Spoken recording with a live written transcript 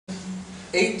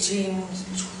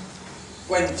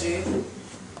1820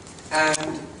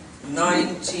 and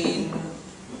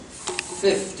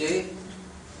 1950,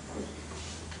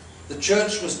 the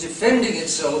Church was defending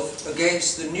itself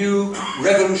against the new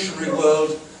revolutionary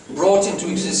world brought into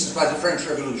existence by the French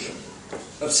Revolution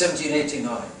of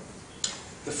 1789.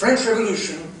 The French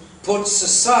Revolution put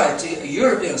society, a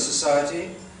European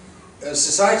society, a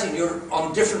society in Europe,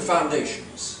 on different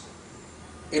foundations.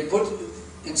 It put,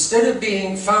 instead of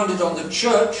being founded on the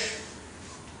Church,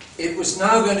 it was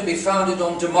now going to be founded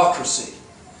on democracy.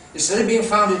 Instead of being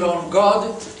founded on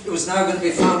God, it was now going to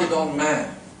be founded on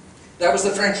man. That was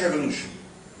the French Revolution.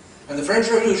 And the French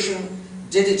Revolution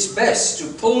did its best to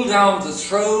pull down the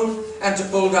throne and to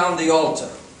pull down the altar.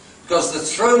 Because the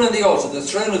throne and the altar, the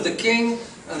throne of the king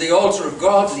and the altar of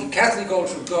God, the Catholic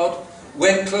altar of God,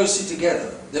 went closely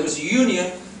together. There was a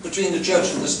union between the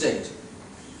Church and the state.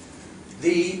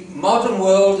 The modern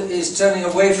world is turning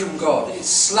away from God. It's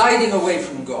sliding away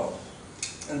from God.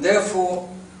 And therefore,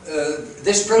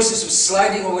 this process of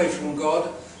sliding away from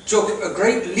God took a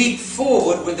great leap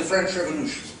forward with the French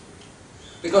Revolution.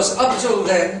 Because up till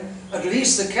then, at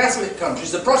least the Catholic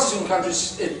countries, the Protestant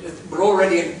countries were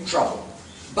already in trouble.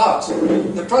 But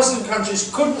the Protestant countries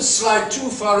couldn't slide too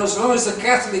far as long as the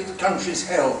Catholic countries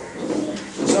held.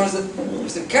 As long as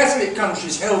the Catholic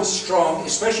countries held strong,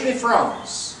 especially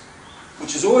France,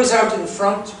 which is always out in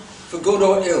front for good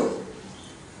or ill.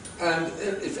 And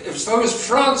as long as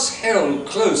France held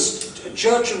close to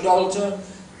church and altar,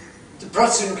 the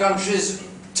Protestant countries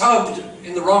tugged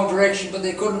in the wrong direction, but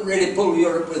they couldn't really pull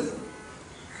Europe with them.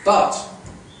 But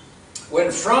when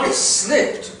France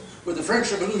slipped with the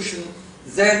French Revolution,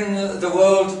 then the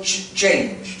world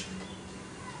changed.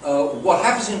 What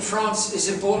happens in France is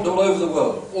important all over the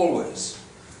world, always.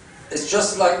 It's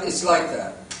just like, it's like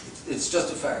that. It's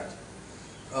just a fact.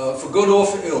 For good or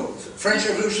for ill. French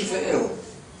Revolution for ill.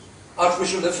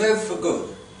 Archbishop Lefebvre for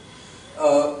good.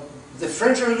 The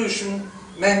French Revolution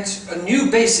meant a new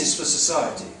basis for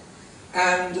society.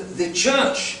 And the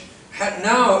Church had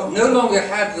now no longer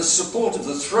had the support of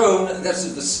the throne, that's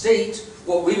of the state,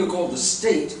 what we would call the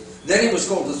state. Then it was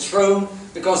called the throne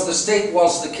because the state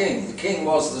was the king. The king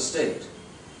was the state.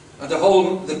 And the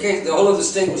whole of the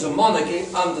state was a monarchy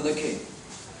under the king.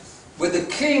 With the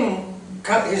king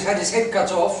had his head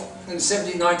cut off in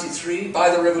 1793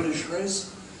 by the revolutionaries,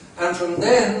 and from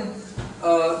then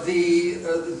the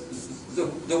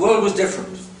world was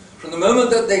different. From the moment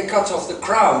that they cut off the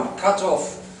crown, cut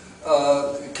off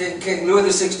King Louis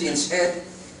XVI's head,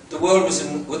 the world was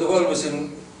in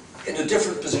a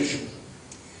different position.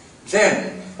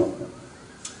 Then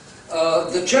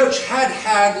the Church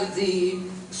had the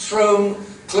throne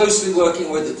closely working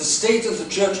with it. The state and the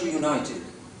Church were united.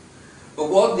 But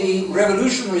what the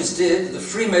revolutionaries did, the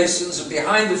Freemasons, and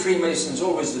behind the Freemasons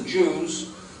always the Jews,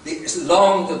 the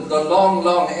long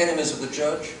enemies of the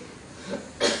Church,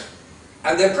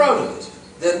 and they're proud of it.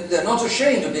 They're not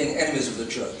ashamed of being enemies of the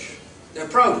Church. They're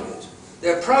proud of it.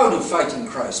 They're proud of fighting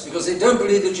Christ because they don't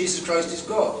believe that Jesus Christ is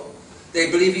God.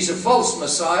 They believe he's a false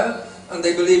Messiah, and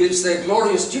they believe it's their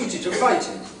glorious duty to fight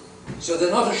him. So they're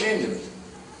not ashamed of it.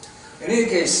 In any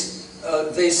case,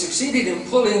 they succeeded in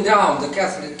pulling down the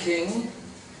Catholic king,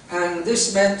 and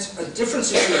this meant a different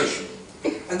situation.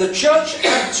 And the Church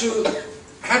had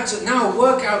to now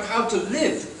work out how to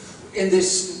live in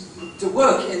this, to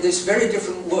work in this very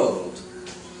different world.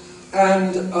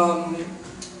 And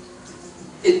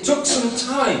it took some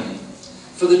time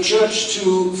for the Church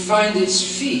to find its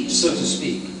feet, so to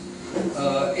speak,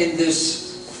 in this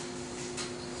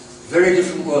very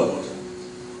different world.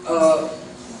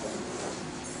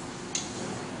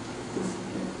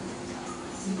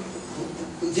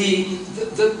 The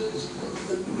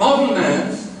modern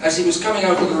man, as he was coming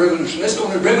out of the revolution, let's call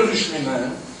him a revolutionary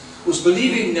man, was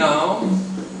believing now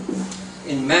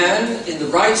in man, in the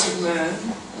rights of man,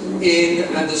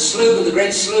 and the slogan, the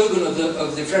great slogan of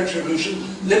the French Revolution,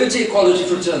 liberty, equality,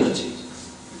 fraternity.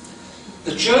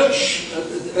 The Church,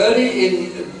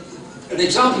 an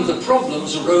example of the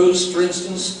problems arose, for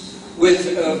instance, with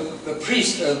a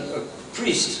priest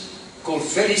called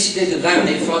Félicité de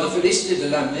Lamennais, Father Félicité de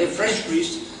Lamennais, a French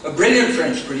priest, a brilliant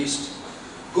French priest,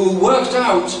 who worked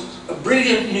out a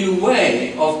brilliant new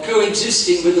way of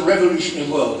coexisting with the revolutionary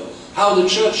world. How the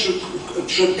Church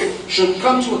should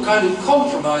come to a kind of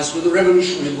compromise with the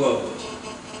revolutionary world.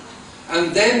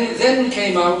 And then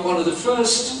came out one of the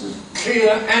first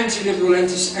clear anti-liberal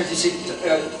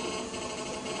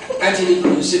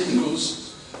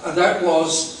encyclicals, and that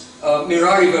was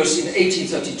Miraribus in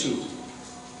 1832.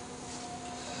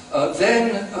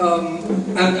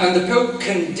 And the Pope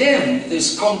condemned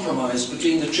this compromise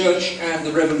between the Church and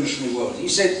the revolutionary world. He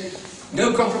said,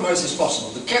 No compromise is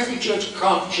possible. The Catholic Church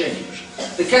can't change.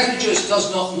 The Catholic Church does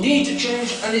not need to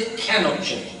change, and it cannot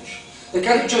change. The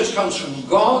Catholic Church comes from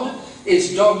God.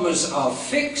 Its dogmas are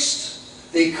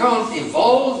fixed. They can't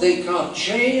evolve, they can't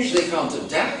change, they can't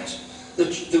adapt.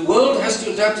 The world has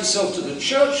to adapt itself to the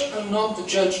Church and not the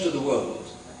Church to the world.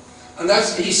 And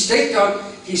that's, he staked out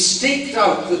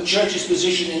the Church's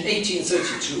position in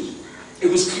 1832. It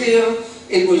was clear,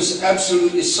 it was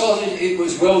absolutely solid, it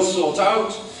was well thought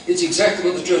out. It's exactly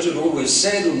what the Church had always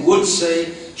said and would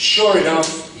say. Sure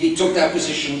enough, he took that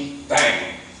position,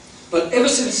 bang. But ever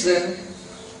since then,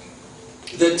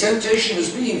 the temptation has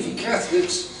been for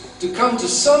Catholics to come to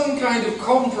some kind of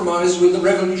compromise with the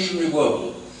revolutionary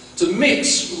world, to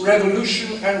mix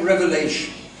revolution and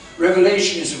revelation.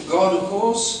 Revelation is of God, of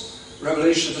course,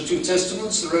 revelation of the two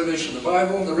Testaments, the revelation of the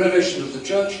Bible, the revelation of the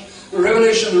Church, the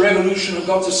revelation of the revolution have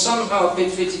got to somehow be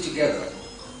fitted together.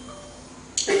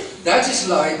 That is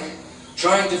like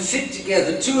trying to fit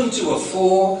together 2 and 2 are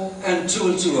 4 and 2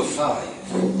 and 2 are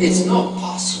 5. It's not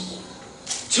possible.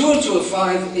 2 and 2 are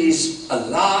 5 is a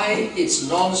lie, it's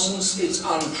nonsense, it's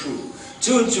untrue.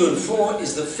 2 and 2 and 4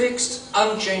 is the fixed,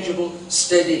 unchangeable,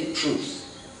 steady truth.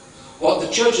 What the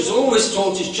Church has always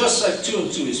taught is just like 2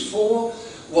 and 2 is 4.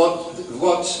 What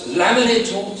Lamine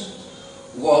taught,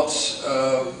 what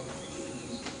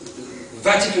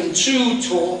Vatican II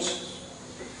taught,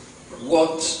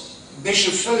 what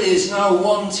Bishop Philly is now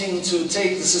wanting to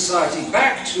take the society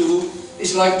back to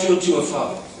is like 2 and 2 are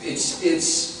 5.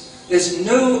 There's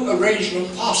no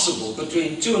arrangement possible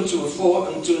between 2 and 2 are 4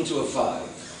 and 2 and 2 are 5.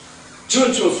 2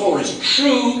 and 2 are 4 is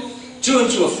true, 2 and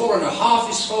 2 are 4 and a half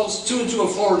is false, 2 and 2 are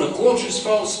 4 and a quarter is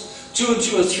false, 2 and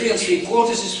 2 are 3 and 3/4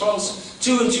 is false,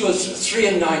 2 and 2 are 3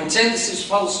 and 9/10 is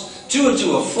false, 2 and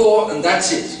 2 are 4, and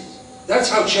that's it. That's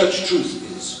how church truth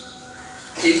is.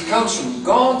 It comes from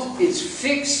God, it's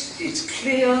fixed, it's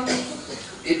clear,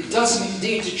 it doesn't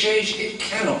need to change, it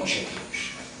cannot change.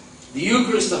 The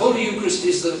Eucharist, the Holy Eucharist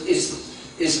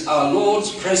is our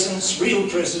Lord's presence, real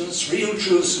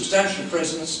truth, substantial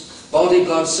presence, body,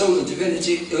 blood, soul and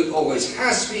divinity. It always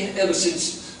has been, ever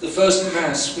since the first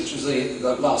Mass, which was the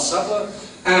Last Supper,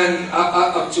 and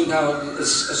up to now,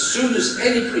 as soon as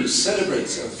any priest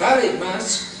celebrates a valid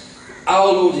Mass,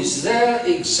 our Lord is there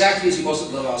exactly as he was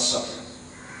at the Last Supper.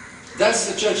 That's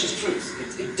the Church's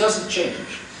truth. It doesn't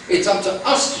change. It's up to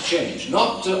us to change,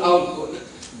 not to our...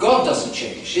 God doesn't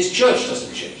change. His Church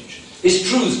doesn't change. His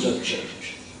truths don't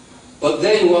change. But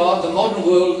there you are, the modern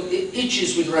world, it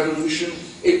itches with revolution.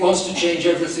 It wants to change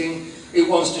everything. It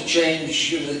wants to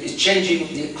change, it's changing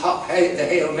the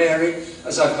Hail Mary,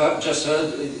 as I've just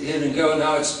heard here and go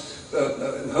now. It's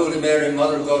Holy Mary,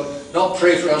 Mother of God. Not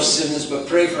pray for our sins, but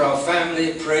pray for our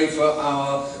family, pray for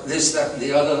our this, that, and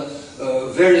the other.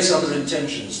 Various other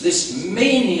intentions. This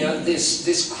mania,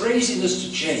 this craziness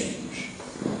to change.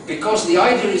 Because the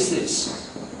idea is this: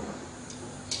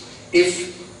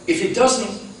 if it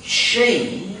doesn't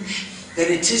change,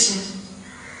 then it isn't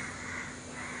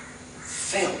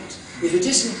felt. If it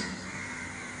isn't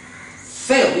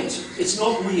felt, it's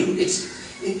not real.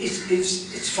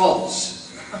 It's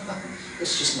false.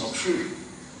 It's just not true.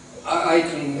 I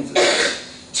can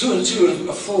 2 and 2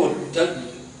 are 4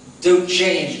 don't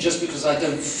change just because I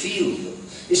don't feel them.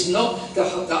 It's not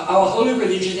our holy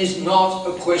religion is not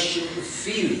a question of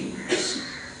feelings.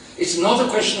 It's not a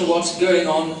question of what's going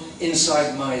on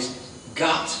inside my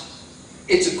gut.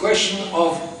 It's a question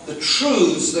of the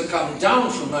truths that come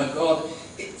down from my God,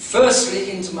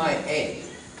 firstly into my head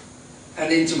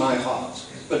and into my heart,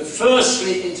 but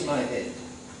firstly into my head.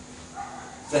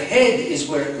 The head is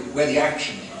where the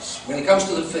action is when it comes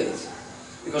to the faith.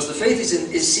 Because the faith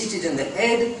is seated in the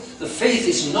head, the faith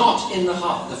is not in the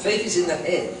heart. The faith is in the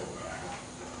head,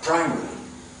 primarily.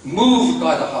 Moved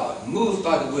by the heart, moved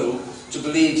by the will to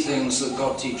believe things that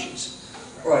God teaches.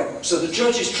 All right, so the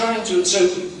Church is trying to... So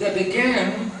there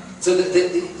began... So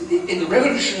in the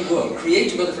revolutionary world,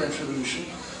 created by the French Revolution,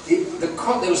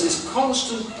 there was this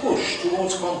constant push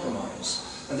towards compromise.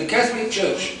 And the Catholic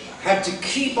Church had to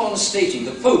keep on stating,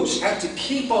 the popes had to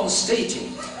keep on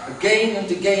stating, again and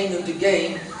again and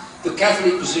again, the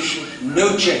Catholic position: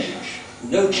 no change,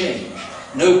 no change,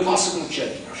 no possible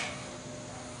change.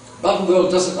 The modern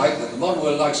world doesn't like that. The modern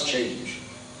world likes change.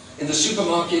 In the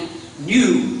supermarket,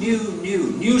 new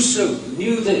soap,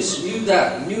 new this, new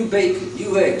that, new bacon,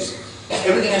 new eggs.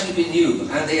 Everything has to be new,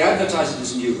 and they advertise it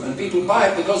as new, and people buy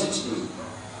it because it's new.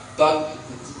 But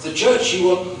the Church,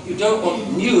 you don't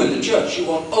want new in the Church, you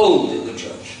want old in the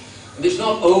Church. And it's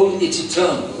not old, it's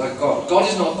eternal, like God. God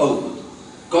is not old.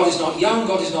 God is not young,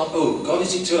 God is not old. God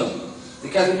is eternal. The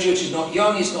Catholic Church is not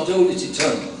young, it's not old, it's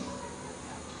eternal.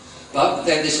 But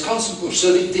then this constant push.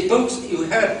 So the popes, you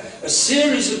had a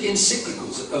series of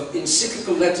encyclicals, of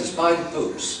encyclical letters by the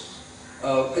popes.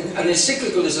 An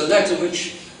encyclical is a letter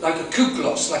which, like a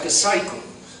kuklos, like a cycle.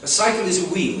 A cycle is a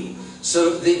wheel.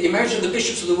 So imagine the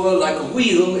bishops of the world like a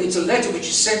wheel. It's a letter which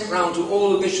is sent round to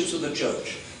all the bishops of the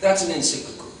church. That's an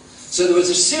encyclical. So there was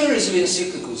a series of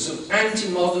encyclicals, of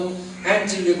anti-modern,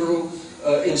 anti-liberal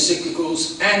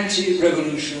encyclicals,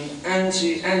 anti-revolution,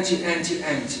 anti.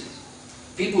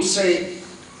 People say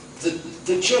that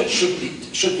the church should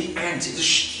be anti.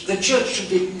 The church should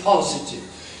be positive.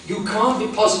 You can't be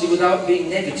positive without being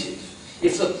negative.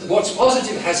 If what's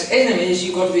positive has enemies,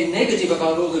 you've got to be negative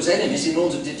about all those enemies in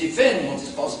order to defend what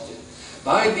is positive.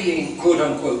 By being,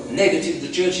 quote-unquote, negative,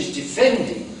 the church is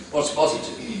defending what's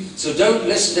positive. So don't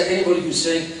listen to anybody who's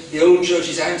saying the old church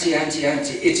is anti.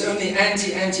 It's only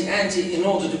anti in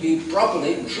order to be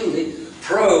properly and truly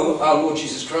pro our Lord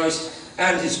Jesus Christ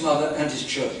and his mother and his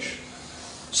church.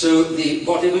 So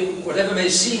whatever may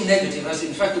seem negative has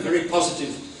in fact a very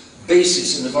positive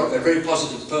basis and a very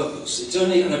positive purpose. It's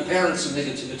only an appearance of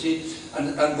negativity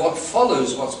and what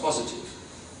follows what's positive.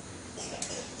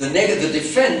 The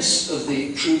defense of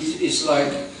the truth is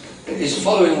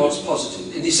following what's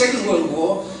positive. In the Second World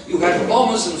War, you had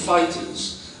bombers and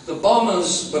fighters. The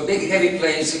bombers were big heavy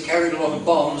planes that carried a lot of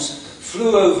bombs,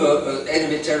 flew over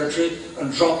enemy territory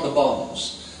and dropped the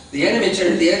bombs. The enemy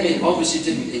obviously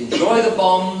didn't enjoy the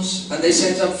bombs, and they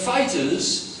sent up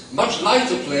fighters, much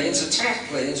lighter planes, attack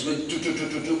planes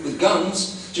with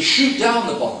guns to shoot down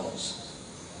the bombers.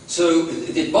 So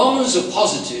the bombers are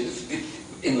positive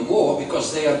in the war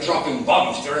because they are dropping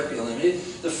bombs directly on the enemy.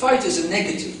 The fighters are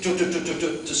negative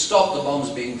to stop the bombs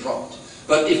being dropped.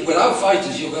 But if without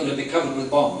fighters you're going to be covered with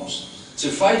bombs. So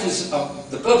fighters are,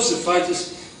 the purpose of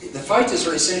fighters, the fighters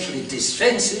are essentially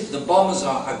defensive, the bombers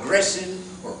are aggressive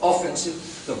or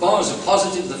offensive, the bombers are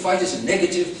positive, the fighters are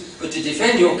negative, but to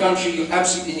defend your country you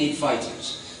absolutely need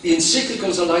fighters. The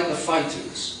encyclicals are like the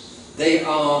fighters. They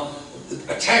are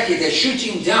attacking, they're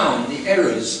shooting down the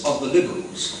errors of the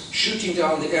liberals, shooting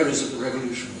down the errors of the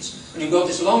revolutionaries. And you've got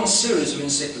this long series of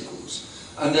encyclicals,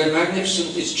 and they're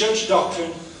magnificent. It's church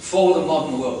doctrine for the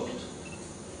modern world.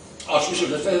 Archbishop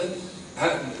Lefebvre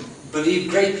believed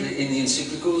greatly in the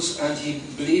encyclicals, and he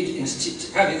believed in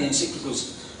having the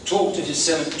encyclicals taught to his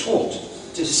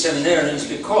seminarians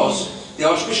because the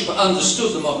Archbishop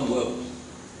understood the modern world.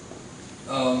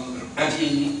 And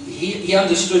he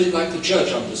understood it like the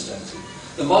church understands it.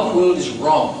 The modern world is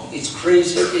wrong, it's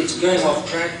crazy, it's going off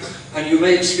track, and you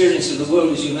may experience in the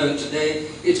world as you know it today,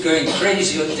 it's going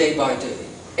crazier day by day.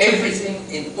 Everything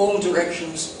in all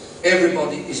directions,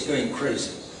 everybody is going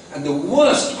crazy. And the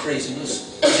worst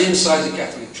craziness is inside the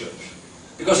Catholic Church.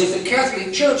 Because if the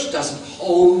Catholic Church doesn't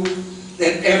hold,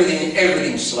 then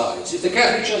everything slides. If the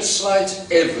Catholic Church slides,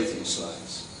 everything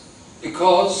slides.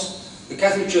 Because the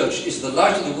Catholic Church is the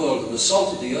light of the world and the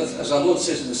salt of the earth, as our Lord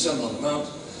says in the Sermon on the Mount,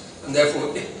 and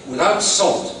therefore without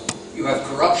salt you have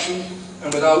corruption,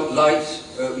 and without light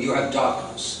you have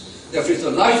darkness. Therefore if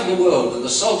the light of the world and the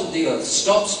salt of the earth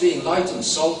stops being light and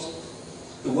salt,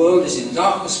 the world is in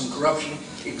darkness and corruption,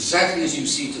 exactly as you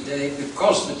see today,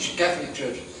 because the Catholic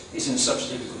Church is in such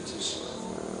difficulties.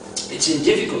 It's in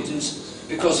difficulties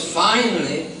because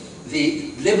finally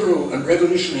the liberal and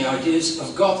revolutionary ideas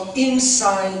have got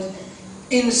inside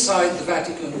the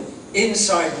Vatican,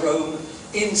 inside Rome,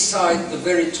 inside the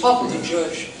very top of the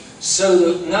church,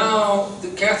 so that now the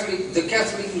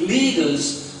Catholic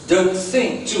leaders don't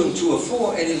think 2 and 2 are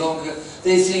 4 any longer.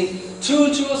 They think 2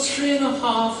 and 2 are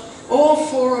 3.5, or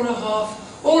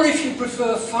 4.5, or if you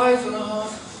prefer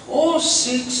 5.5, or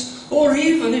 6, or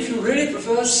even if you really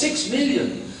prefer 6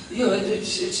 million. You know,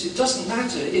 it doesn't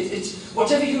matter. It's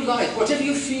whatever you like, whatever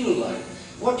you feel like.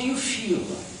 What do you feel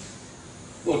like?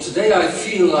 Well, today I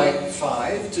feel like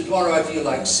 5, tomorrow I feel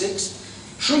like 6.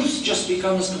 Truth just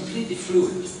becomes completely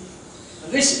fluid.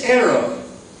 And this error,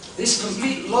 this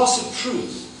complete loss of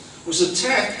truth, was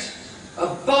attacked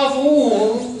above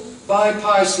all by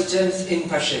Pius X in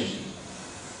Paschendi.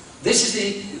 This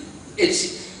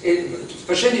is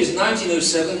Paschendi is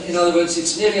 1907, in other words,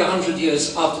 it's nearly 100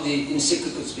 years after the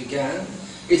encyclicals began.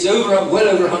 It's well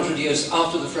over 100 years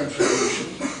after the French Revolution.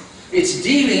 It's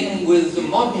dealing with the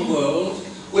modern world,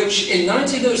 which in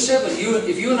 1907,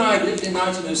 if you and I had lived in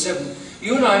 1907,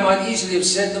 you and I might easily have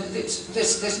said that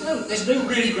there's no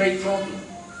really great problem.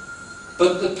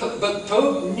 But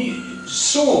Pope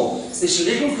saw this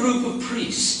little group of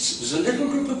priests. It was a little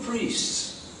group of priests.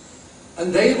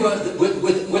 And they were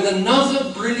with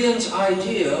another brilliant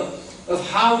idea of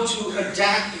how to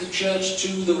adapt the church to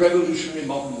the revolutionary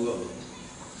modern world.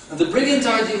 And the brilliant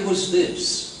idea was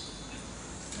this.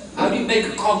 How do you make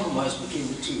a compromise between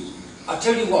the two? I'll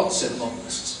tell you what, said the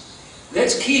modernists.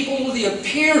 Let's keep all the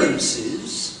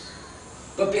appearances,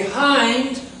 but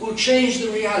behind will change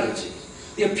the reality.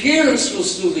 The appearance will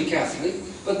still be Catholic,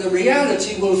 but the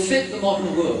reality will fit the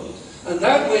modern world. And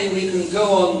that way we can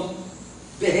go on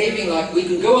behaving like, we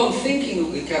can go on thinking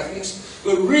that we're Catholics,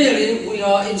 but really we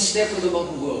are in step with the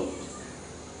modern world.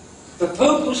 The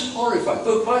Pope was horrified.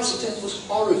 Pope Pius X was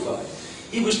horrified.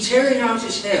 He was tearing out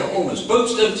his hair, almost.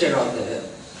 Popes don't tear out their hair.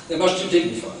 They're much too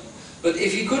dignified. But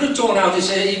if he could have torn out his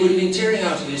hair, he would have been tearing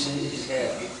out of his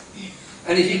hair.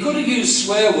 And if he could have used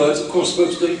swear words, of course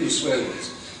popes don't use swear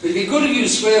words, but if he could have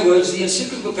used swear words, the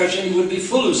encyclical Paschendi would be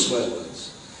full of swear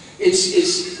words.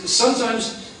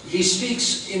 Sometimes he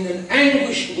speaks in an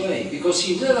anguished way because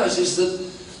he realizes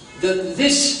that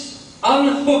this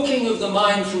unhooking of the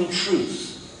mind from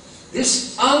truth,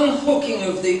 this unhooking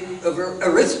of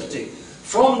arithmetic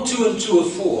from 2 and 2 are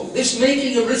 4, this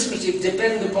making arithmetic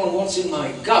depend upon what's in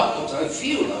my gut, what I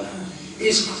feel like,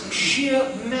 is sheer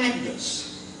madness.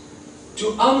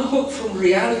 To unhook from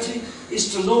reality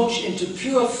is to launch into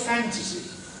pure fantasy.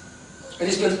 And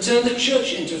it's going to turn the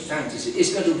church into fantasy.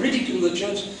 It's going to ridicule the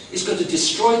church. It's going to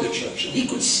destroy the church. And he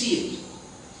could see it.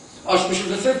 Archbishop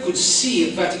Lefebvre could see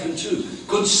at Vatican II,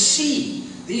 could see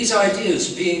these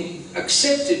ideas being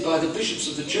accepted by the bishops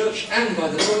of the church and by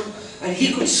the Pope, and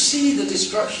he could see the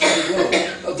destruction of the world,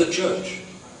 of the church.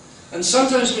 And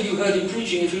sometimes when you heard him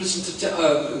preaching, if you listen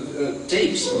to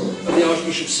tapes of the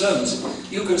Archbishop's sermons,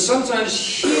 you can sometimes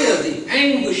hear the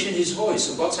anguish in his voice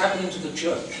of what's happening to the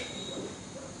church.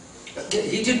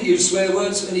 He didn't use swear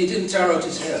words and he didn't tear out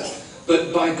his hair.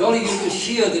 But by golly, you could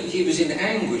hear that he was in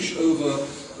anguish over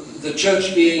the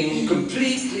church being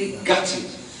completely gutted,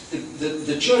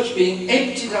 the church being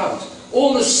emptied out,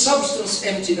 all the substance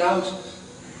emptied out,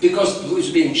 because it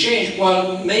was being changed,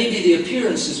 while maybe the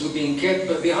appearances were being kept,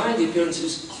 but behind the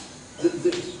appearances, the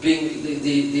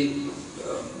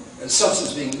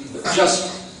substance being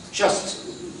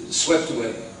just swept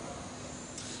away,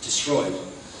 destroyed.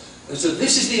 And so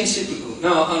this is the encyclical.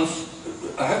 Now,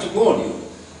 I have to warn you,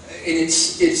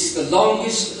 it's the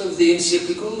longest of the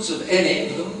encyclicals, of any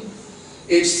of them.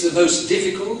 It's the most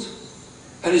difficult,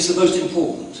 and it's the most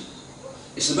important.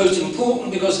 It's the most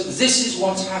important because this is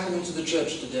what's happening to the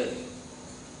church today.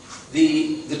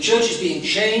 The church is being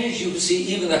changed. You can see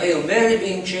even the Hail Mary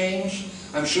being changed.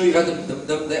 I'm sure you've had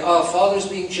the Our Fathers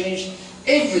being changed.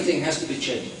 Everything has to be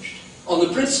changed on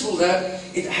the principle that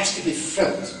it has to be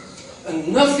felt. And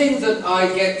nothing that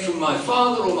I get from my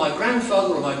father or my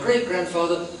grandfather or my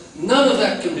great-grandfather, none of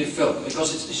that can be felt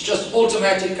because it's just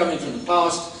automatic coming from the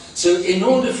past. So in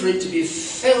order for it to be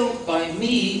felt by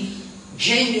me,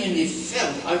 genuinely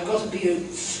felt, I've got to be a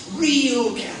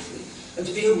real Catholic. And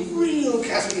to be a real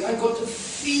Catholic, I've got to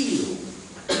feel.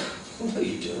 No,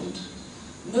 you don't.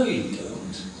 No, you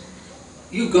don't.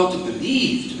 You've got to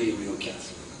believe to be a real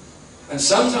Catholic. And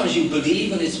sometimes you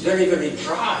believe and it's very, very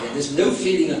dry, and there's no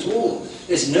feeling at all.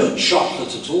 There's no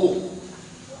chocolate at all.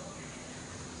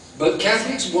 But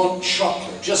Catholics want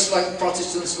chocolate, just like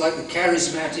Protestants, like the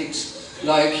charismatics,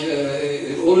 like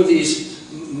all of these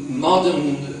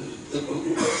modern,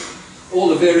 all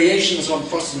the variations on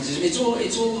Protestantism.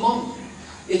 It's all modern.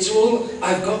 It's all,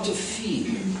 I've got to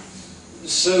feel.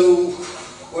 So,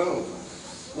 well,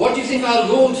 what do you think our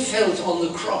Lord felt on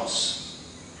the cross?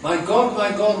 My God,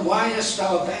 why hast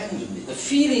thou abandoned me? The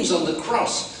feelings on the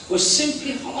cross were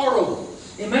simply horrible.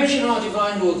 Imagine our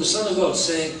divine Lord, the Son of God,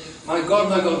 saying, my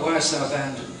God, why hast thou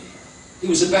abandoned me? He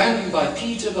was abandoned by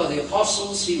Peter, by the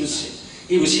apostles. He was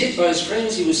hit by his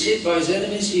friends. He was hit by his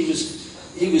enemies.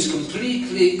 He was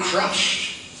completely crushed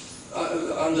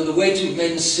under the weight of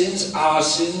men's sins, our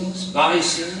sins, my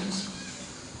sins.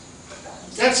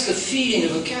 That's the feeling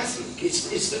of a Catholic.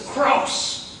 It's the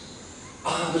cross.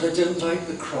 Ah, but I don't like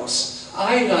the cross.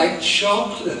 I like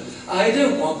chocolate. I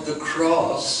don't want the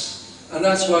cross. And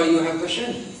that's why you have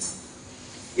Paschendi.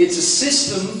 It's a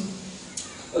system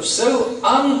of so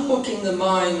unhooking the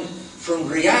mind from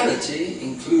reality,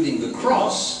 including the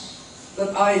cross,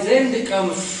 that I then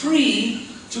become free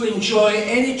to enjoy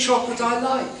any chocolate I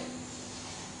like.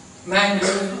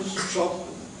 Mangoes, chocolate,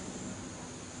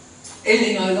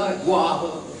 anything I like,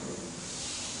 guava,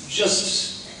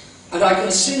 and I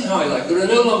can sin how I like. There are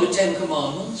no longer 10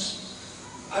 commandments.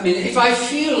 I mean, if I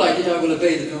feel like it, I will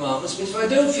obey the commandments, but if I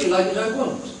don't feel like it, I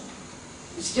won't.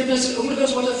 It all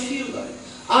depends what I feel like.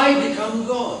 I become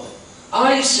God.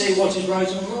 I say what is right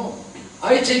and wrong.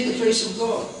 I take the place of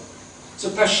God. So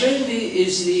Paschendi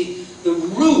is the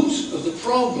root of the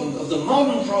problem, of the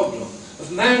modern problem,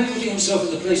 of man putting himself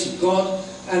in the place of God,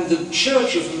 and the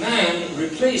church of man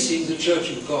replacing the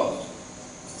church of God.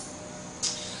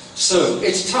 So,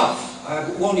 it's tough. I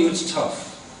warn you, it's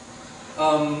tough.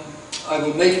 I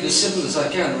will make it as simple as I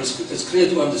can, or as clear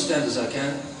to understand as I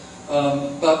can,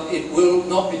 but it will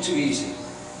not be too easy.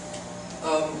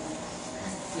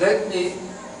 Let me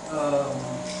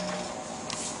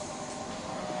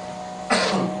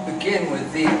begin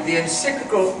with the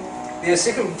encyclical. The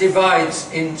encyclical divides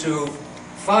into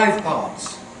 5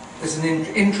 parts. There's an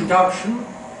introduction.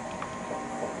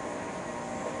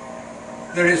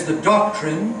 There is the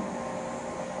doctrine.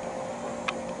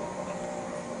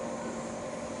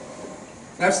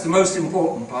 That's the most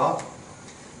important part.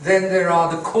 Then there are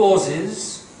the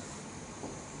causes.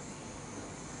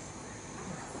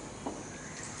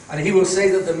 And he will say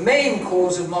that the main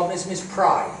cause of modernism is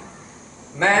pride.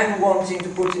 Man wanting to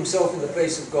put himself in the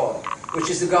place of God, which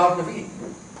is the Garden of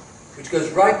Eden, which goes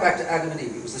right back to Adam and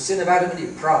Eve. It was the sin of Adam and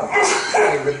Eve, pride.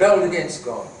 They rebelled against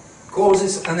God.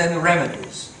 Causes, and then the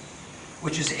remedies,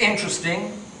 which is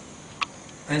interesting,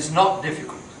 and it's not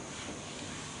difficult.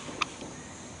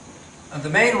 And the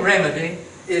main remedy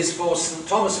is for St.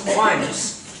 Thomas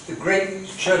Aquinas, the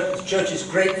church's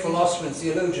great philosopher and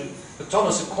theologian, for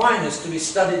Thomas Aquinas to be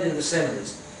studied in the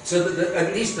seminaries, so that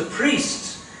at least the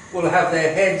priests will have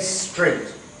their heads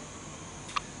straight.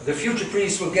 The future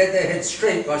priests will get their heads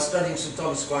straight by studying St.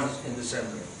 Thomas Aquinas in the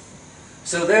seminary.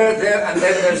 So and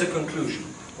then there's a conclusion.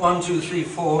 1, 2, 3,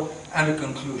 4, and a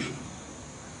conclusion.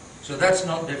 So that's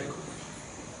not difficult.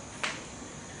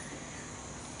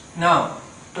 Now,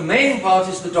 the main part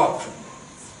is the doctrine.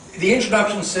 The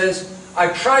introduction says, I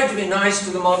tried to be nice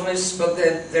to the modernists, but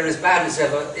they're as bad as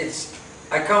ever.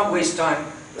 I can't waste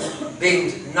time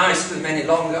being nice to them any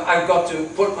longer. I've got to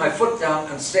put my foot down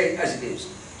and stay as it is.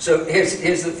 So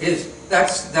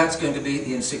that's going to be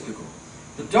the encyclical.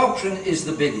 The doctrine is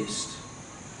the biggest.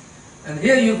 And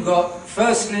here you've got,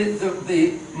 firstly,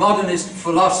 the modernist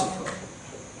philosopher.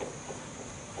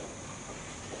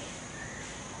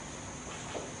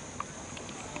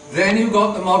 Then you've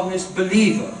got the modernist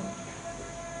believer.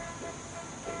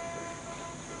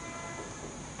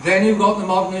 Then you've got the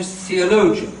modernist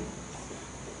theologian.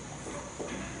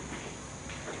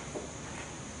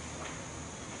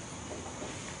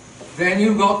 Then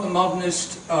you've got the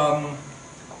modernist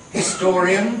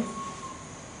historian.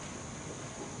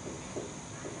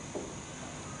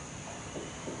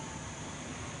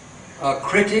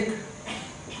 Critic.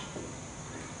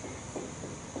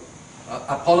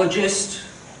 Apologist.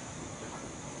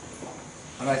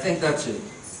 And I think that's it.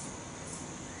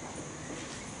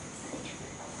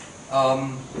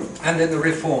 And then the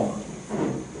reformer.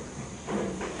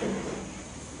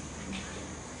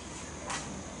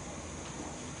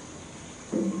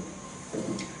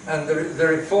 And the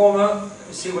reformer,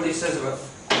 see what he says about,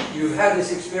 you've had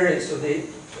this experience of the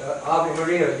Ave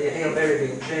Maria, the Hail Mary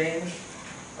being changed.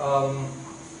 The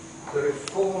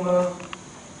reformer,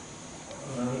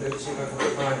 let's see if I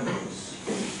can find this.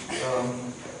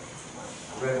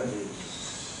 Remedies.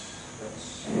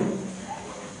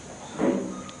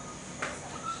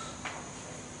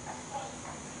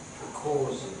 The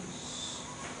causes.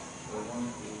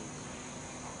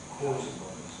 Causes of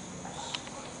it.